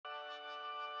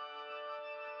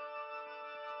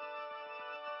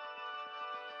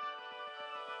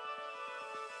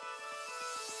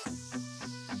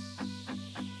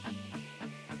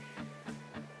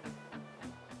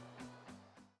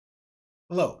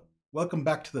Hello, welcome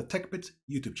back to the TechBits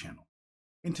YouTube channel.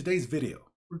 In today's video,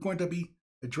 we're going to be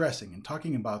addressing and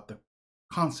talking about the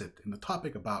concept and the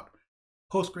topic about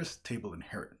Postgres Table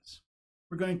Inheritance.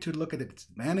 We're going to look at its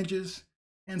advantages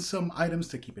and some items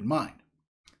to keep in mind.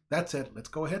 That said, let's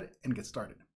go ahead and get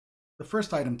started. The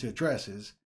first item to address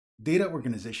is data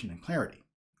organization and clarity.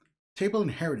 Table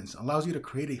inheritance allows you to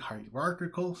create a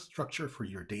hierarchical structure for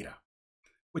your data,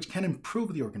 which can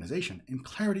improve the organization and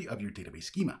clarity of your database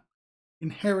schema.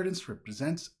 Inheritance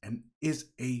represents and is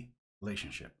a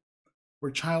relationship,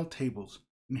 where child tables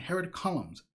inherit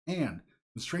columns and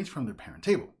constraints from their parent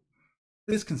table.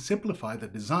 This can simplify the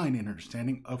design and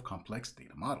understanding of complex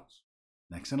data models.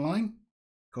 Next in line,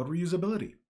 code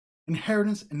reusability.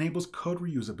 Inheritance enables code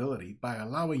reusability by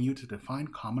allowing you to define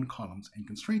common columns and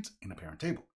constraints in a parent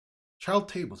table. Child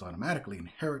tables automatically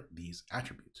inherit these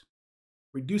attributes,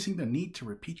 reducing the need to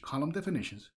repeat column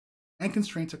definitions and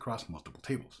constraints across multiple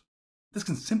tables. This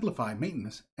can simplify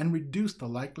maintenance and reduce the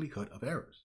likelihood of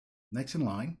errors. Next in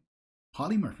line,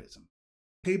 polymorphism.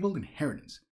 Table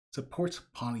inheritance supports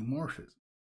polymorphism,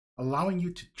 allowing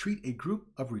you to treat a group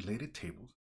of related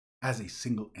tables as a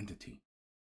single entity.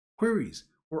 Queries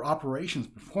or operations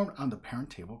performed on the parent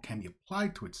table can be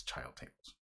applied to its child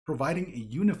tables, providing a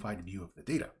unified view of the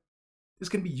data. This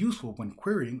can be useful when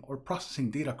querying or processing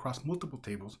data across multiple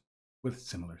tables with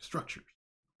similar structures.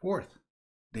 Fourth,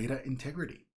 data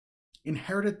integrity.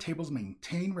 Inherited tables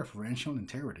maintain referential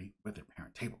integrity with their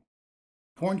parent table.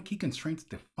 Foreign key constraints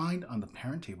defined on the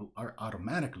parent table are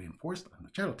automatically enforced on the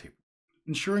child table,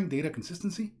 ensuring data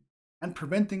consistency and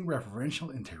preventing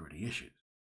referential integrity issues.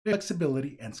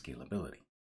 Flexibility and scalability.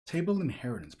 Table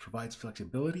inheritance provides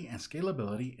flexibility and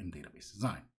scalability in database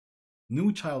design.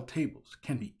 New child tables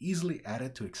can be easily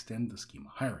added to extend the schema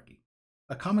hierarchy,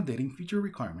 accommodating future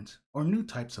requirements or new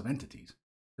types of entities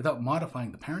without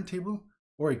modifying the parent table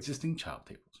or existing child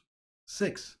tables.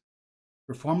 6.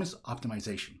 Performance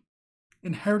optimization.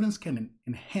 Inheritance can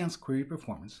enhance query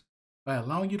performance by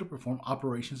allowing you to perform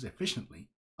operations efficiently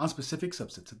on specific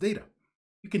subsets of data.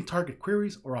 You can target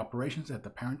queries or operations at the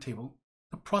parent table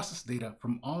to process data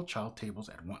from all child tables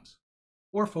at once,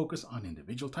 or focus on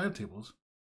individual child tables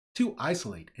to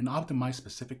isolate and optimize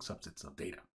specific subsets of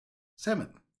data.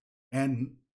 7th,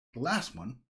 and the last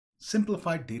one,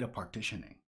 simplified data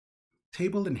partitioning.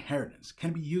 Table inheritance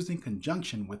can be used in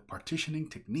conjunction with partitioning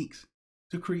techniques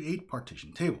to create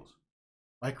partition tables.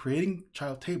 By creating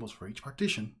child tables for each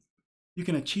partition, you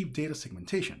can achieve data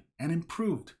segmentation and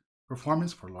improved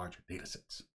performance for larger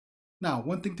datasets. Now,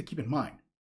 one thing to keep in mind,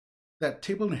 that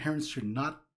table inheritance should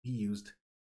not be used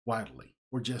wildly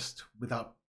or just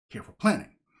without careful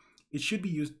planning. It should be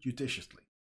used judiciously,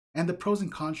 and the pros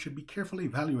and cons should be carefully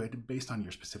evaluated based on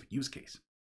your specific use case.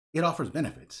 It offers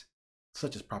benefits,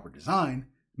 such as proper design,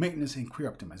 maintenance, and query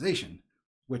optimization,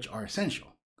 which are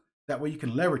essential. That way you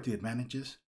can leverage the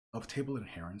advantages of table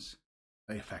inheritance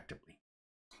effectively.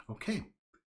 Okay,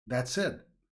 that said,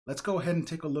 let's go ahead and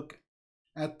take a look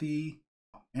at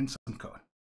some code.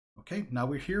 Okay, now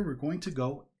we're here, we're going to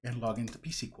go and log into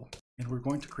psql, and we're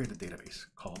going to create a database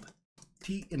called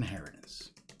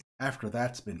tinheritance. After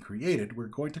that's been created, we're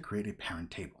going to create a parent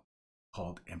table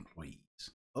called employees.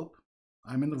 Oh,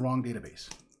 I'm in the wrong database.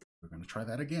 We're going to try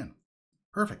that again.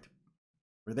 Perfect.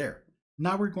 We're there.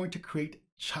 Now we're going to create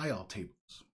child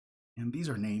tables. And these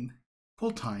are named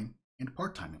full-time and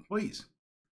part-time employees.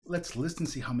 Let's list and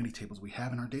see how many tables we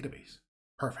have in our database.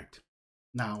 Perfect.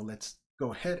 Now let's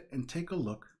go ahead and take a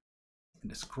look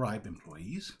and describe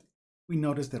employees. We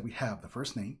notice that we have the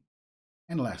first name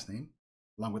and last name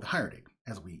along with the hire date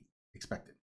as we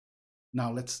expected.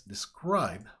 Now let's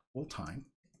describe full-time.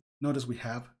 Notice we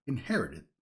have inherited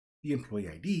the employee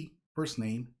ID, first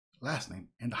name, last name,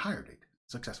 and the hire date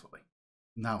successfully.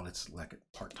 Now let's select it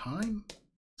part-time.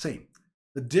 Same.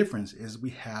 The difference is we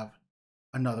have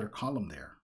another column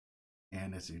there.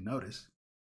 And as you notice,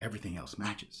 everything else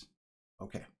matches.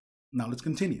 Okay, now let's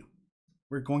continue.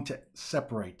 We're going to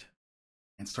separate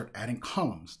and start adding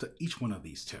columns to each one of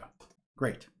these two.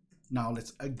 Great. Now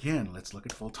let's look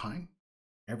at full-time.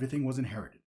 Everything was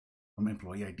inherited from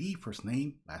employee ID, first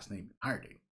name, last name, hire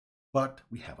date. But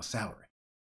we have a salary.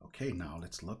 Okay, now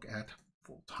let's look at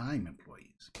full-time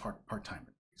employees, part-time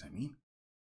employees,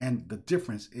 And the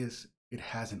difference is it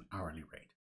has an hourly rate.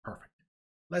 Perfect.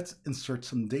 Let's insert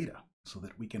some data so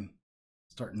that we can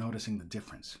start noticing the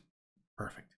difference.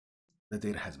 Perfect. The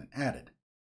data has been added.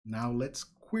 Now let's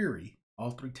query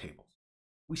all three tables.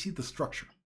 We see the structure.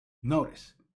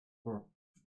 Notice for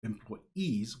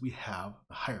employees, we have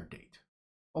the hire date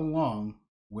along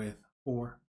with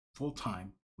 4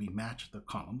 full-time, we match the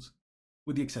columns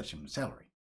with the exception of salary.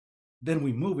 Then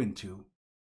we move into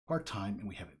part-time and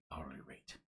we have an hourly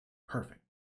rate. Perfect.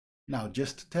 Now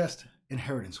just to test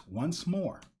inheritance once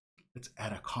more, let's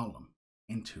add a column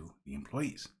into the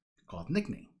employees called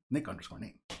nickname,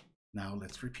 nick_name. Now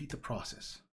let's repeat the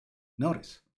process.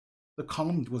 Notice the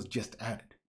column was just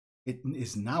added. It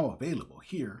is now available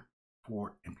here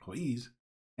for employees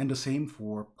and the same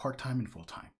for part-time and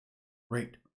full-time.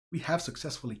 Great. We have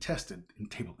successfully tested in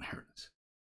table inheritance,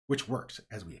 which works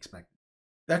as we expected.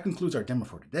 That concludes our demo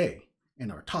for today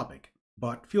and our topic,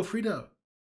 but feel free to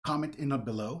comment in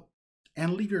below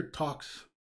and leave your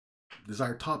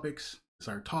desired topics,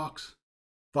 desired talks,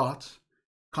 thoughts,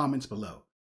 comments below.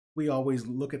 We always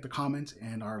look at the comments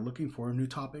and are looking for new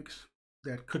topics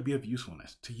that could be of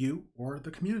usefulness to you or the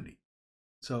community.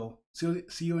 So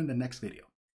see you in the next video.